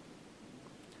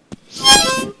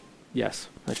 Yes,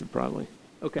 I should probably.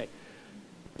 Okay.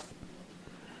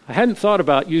 I hadn't thought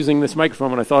about using this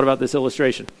microphone when I thought about this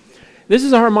illustration. This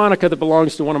is a harmonica that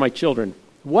belongs to one of my children.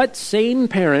 What sane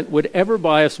parent would ever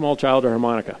buy a small child a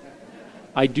harmonica?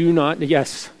 I do not.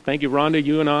 Yes, thank you, Rhonda,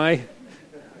 you and I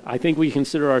think we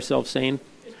consider ourselves sane.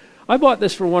 I bought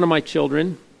this for one of my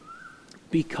children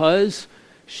because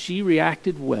she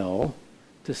reacted well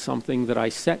to something that I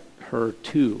set her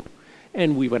to.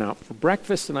 And we went out for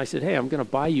breakfast, and I said, hey, I'm going to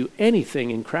buy you anything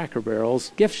in Cracker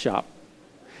Barrel's gift shop.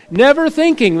 Never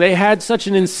thinking they had such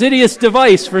an insidious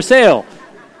device for sale.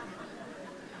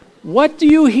 What do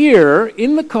you hear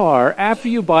in the car after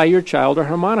you buy your child a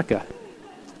harmonica?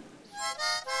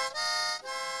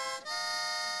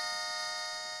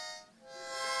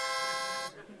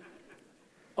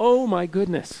 Oh my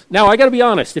goodness. Now I got to be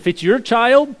honest, if it's your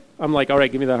child, I'm like, all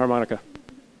right, give me that harmonica.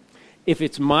 If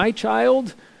it's my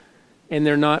child and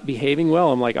they're not behaving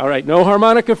well, I'm like, all right, no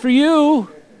harmonica for you.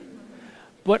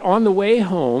 But on the way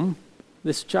home,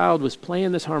 this child was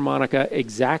playing this harmonica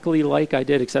exactly like I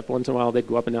did, except once in a while they'd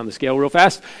go up and down the scale real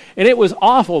fast. And it was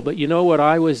awful, but you know what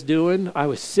I was doing? I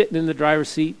was sitting in the driver's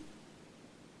seat.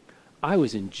 I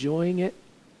was enjoying it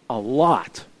a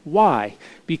lot. Why?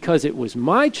 Because it was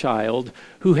my child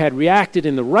who had reacted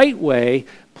in the right way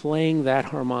playing that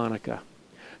harmonica.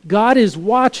 God is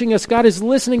watching us, God is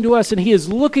listening to us, and he is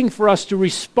looking for us to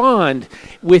respond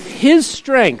with his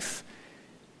strength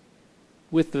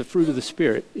with the fruit of the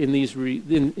Spirit in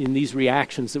these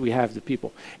reactions that we have to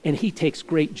people. And he takes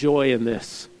great joy in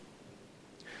this.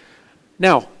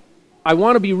 Now, I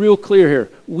want to be real clear here.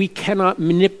 We cannot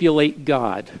manipulate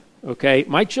God, okay?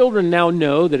 My children now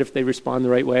know that if they respond the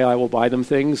right way, I will buy them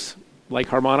things like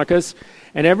harmonicas.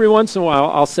 And every once in a while,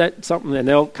 I'll set something, and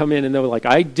they'll come in and they'll be like,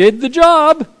 I did the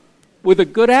job with a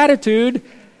good attitude,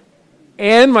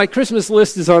 and my Christmas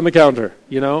list is on the counter,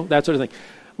 that sort of thing.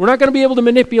 We're not going to be able to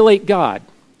manipulate God.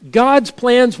 God's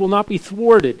plans will not be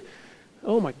thwarted.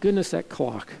 Oh my goodness, that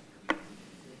clock.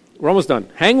 We're almost done.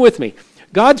 Hang with me.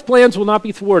 God's plans will not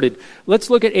be thwarted.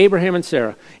 Let's look at Abraham and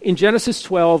Sarah. In Genesis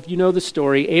 12, you know the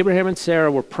story. Abraham and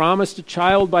Sarah were promised a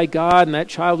child by God, and that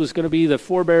child was going to be the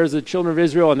forebears of the children of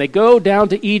Israel. And they go down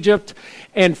to Egypt,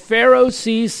 and Pharaoh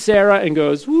sees Sarah and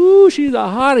goes, woo, she's a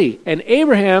hottie. And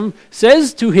Abraham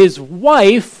says to his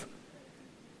wife,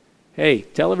 hey,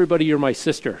 tell everybody you're my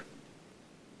sister,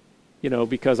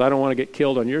 because I don't want to get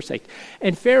killed on your sake.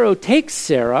 And Pharaoh takes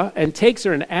Sarah and takes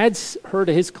her and adds her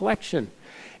to his collection.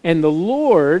 And the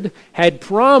Lord had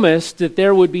promised that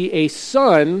there would be a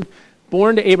son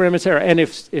born to Abraham and Sarah. And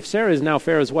if Sarah is now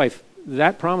Pharaoh's wife,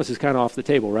 that promise is kind of off the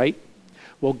table, right?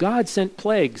 Well, God sent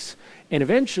plagues, and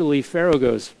eventually Pharaoh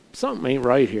goes, something ain't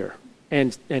right here.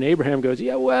 And Abraham goes,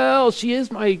 yeah, well, she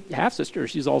is my half-sister.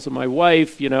 She's also my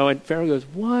wife, And Pharaoh goes,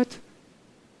 what?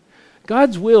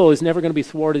 God's will is never going to be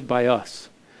thwarted by us.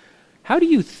 How do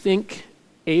you think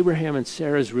Abraham and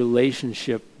Sarah's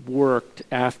relationship worked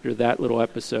after that little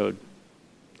episode?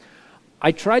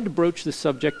 I tried to broach the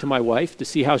subject to my wife to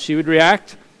see how she would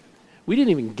react. We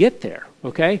didn't even get there,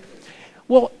 okay?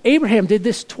 Well, Abraham did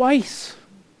this twice.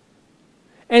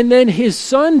 And then his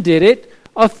son did it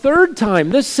a third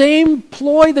time. The same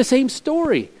ploy, the same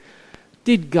story.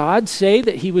 Did God say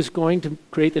that he was going to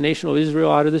create the nation of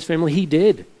Israel out of this family? He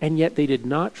did, and yet they did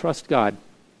not trust God.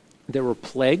 There were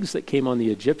plagues that came on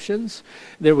the Egyptians.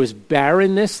 There was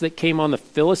barrenness that came on the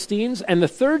Philistines. And the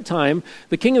third time,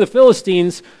 the king of the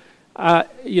Philistines,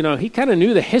 he kind of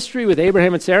knew the history with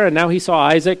Abraham and Sarah, and now he saw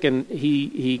Isaac, and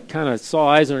he kind of saw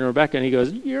Isaac and Rebekah, and he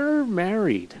goes, "You're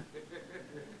married."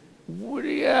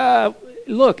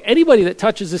 Look, anybody that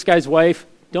touches this guy's wife,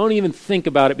 don't even think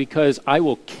about it, because I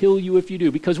will kill you if you do,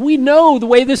 because we know the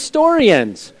way this story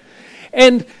ends.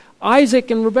 And Isaac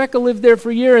and Rebekah lived there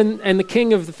for a year, and the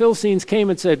king of the Philistines came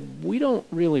and said, "We don't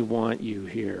really want you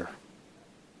here."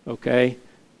 Okay?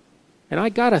 And I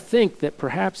got to think that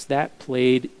perhaps that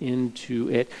played into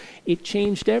it. It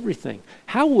changed everything.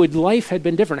 How would life have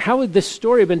been different? How would this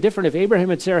story have been different if Abraham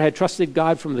and Sarah had trusted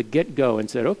God from the get-go and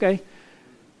said, "Okay,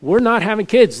 we're not having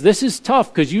kids. This is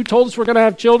tough because you told us we're going to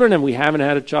have children and we haven't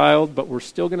had a child, but we're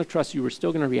still going to trust you. We're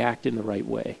still going to react in the right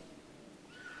way."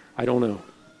 I don't know.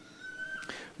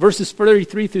 Verses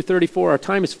 33 through 34, our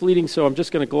time is fleeting, so I'm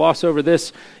just going to gloss over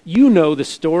this. You know the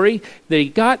story. They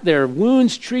got their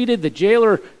wounds treated. The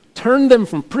jailer turned them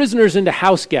from prisoners into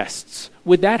house guests.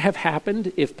 Would that have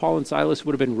happened if Paul and Silas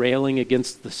would have been railing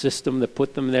against the system that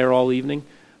put them there all evening?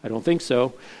 I don't think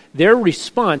so. Their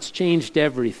response changed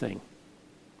everything.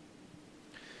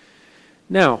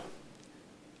 Now,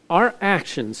 our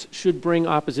actions should bring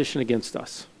opposition against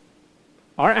us.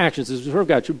 Our actions, as we serve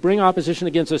God, should bring opposition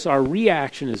against us. Our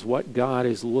reaction is what God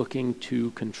is looking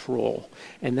to control,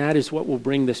 and that is what will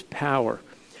bring this power.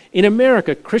 In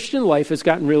America, Christian life has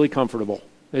gotten really comfortable.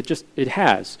 It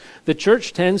has. The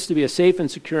church tends to be a safe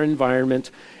and secure environment,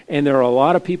 and there are a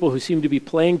lot of people who seem to be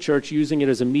playing church, using it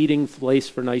as a meeting place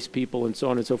for nice people and so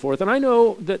on and so forth. And I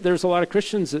know that there's a lot of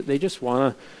Christians that they just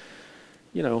want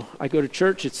to, I go to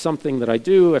church, it's something that I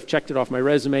do, I've checked it off my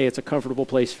resume, it's a comfortable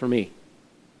place for me.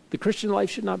 The Christian life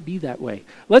should not be that way.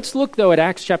 Let's look, though, at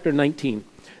Acts chapter 19.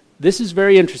 This is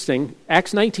very interesting.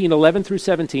 Acts 19, 11 through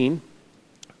 17.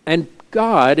 And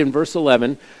God, in verse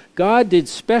 11, God did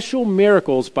special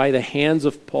miracles by the hands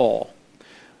of Paul,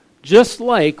 just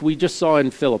like we just saw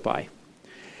in Philippi,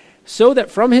 so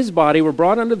that from his body were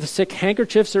brought unto the sick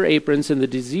handkerchiefs or aprons, and the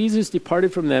diseases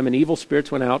departed from them, and evil spirits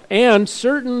went out. And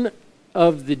certain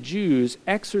of the Jews,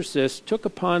 exorcists, took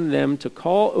upon them to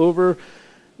call over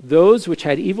those which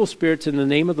had evil spirits in the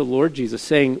name of the Lord Jesus,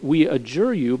 saying, "We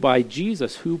adjure you by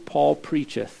Jesus, who Paul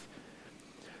preacheth."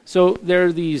 So there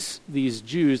are these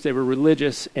Jews, they were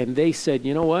religious, and they said,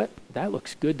 "You know what? That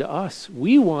looks good to us.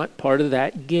 We want part of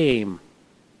that game.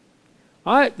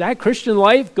 That Christian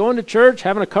life, going to church,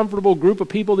 having a comfortable group of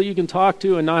people that you can talk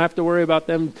to and not have to worry about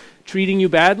them treating you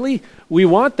badly, we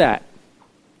want that."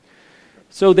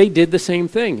 So they did the same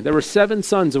thing. There were 7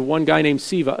 sons of one guy named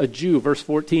Sceva, a Jew, verse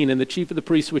 14, and the chief of the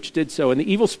priests which did so. And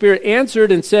the evil spirit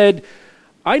answered and said,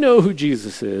 "I know who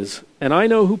Jesus is, and I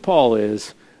know who Paul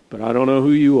is, but I don't know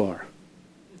who you are."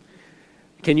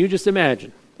 Can you just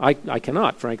imagine? I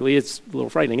cannot, frankly. It's a little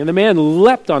frightening. And the man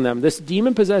leapt on them. This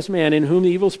demon-possessed man in whom the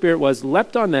evil spirit was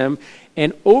leapt on them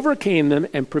and overcame them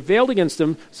and prevailed against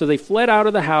them. So they fled out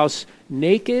of the house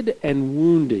naked and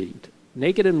wounded.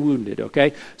 Naked and wounded,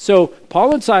 okay? So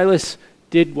Paul and Silas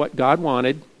did what God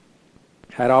wanted,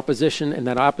 had opposition, and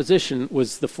that opposition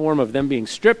was the form of them being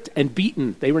stripped and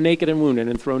beaten. They were naked and wounded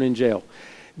and thrown in jail.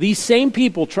 These same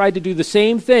people tried to do the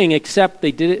same thing, except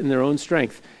they did it in their own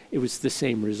strength. It was the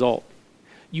same result.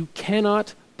 You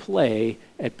cannot play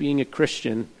at being a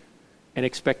Christian and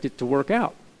expect it to work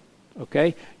out,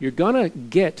 okay? You're going to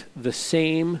get the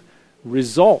same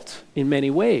result in many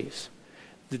ways.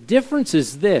 The difference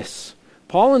is this.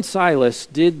 Paul and Silas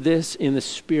did this in the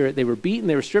Spirit. They were beaten,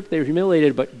 they were stripped, they were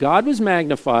humiliated, but God was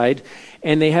magnified,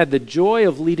 and they had the joy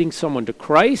of leading someone to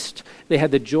Christ. They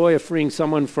had the joy of freeing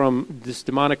someone from this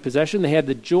demonic possession. They had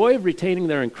the joy of retaining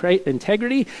their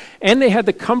integrity, and they had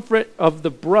the comfort of the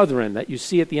brethren that you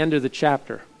see at the end of the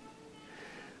chapter.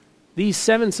 These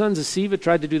 7 sons of Sceva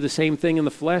tried to do the same thing in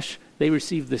the flesh. They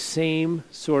received the same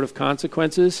sort of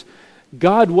consequences.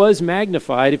 God was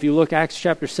magnified. If you look Acts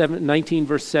chapter 19,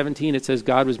 verse 17, it says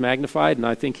God was magnified, and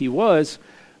I think he was,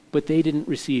 but they didn't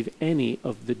receive any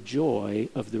of the joy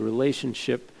of the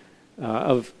relationship,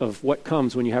 of what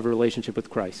comes when you have a relationship with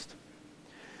Christ.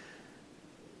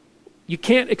 You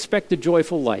can't expect a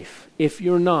joyful life if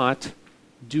you're not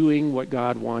doing what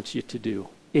God wants you to do.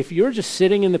 If you're just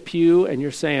sitting in the pew and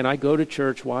you're saying, "I go to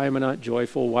church, why am I not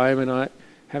joyful? Why am I not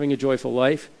having a joyful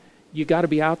life?" You got to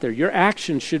be out there. Your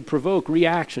actions should provoke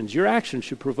reactions. Your actions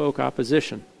should provoke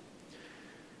opposition.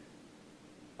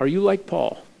 Are you like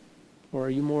Paul? Or are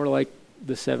you more like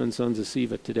the 7 sons of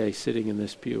Sceva today sitting in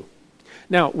this pew?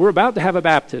 Now, we're about to have a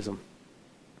baptism.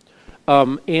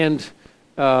 And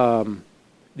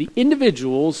the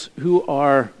individuals who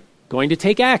are going to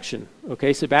take action,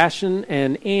 okay, Sebastian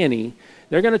and Annie,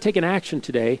 they're going to take an action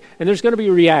today, and there's going to be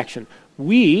a reaction.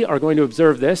 We are going to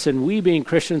observe this, and we being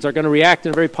Christians are going to react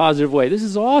in a very positive way. This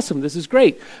is awesome. This is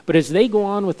great. But as they go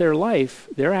on with their life,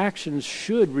 their actions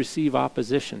should receive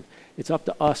opposition. It's up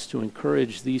to us to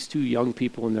encourage these two young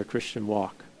people in their Christian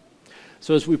walk.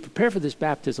 So as we prepare for this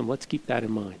baptism, let's keep that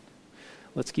in mind.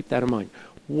 Let's keep that in mind.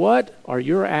 What are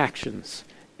your actions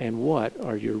and what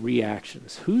are your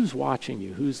reactions? Who's watching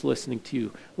you? Who's listening to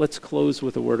you? Let's close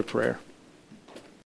with a word of prayer.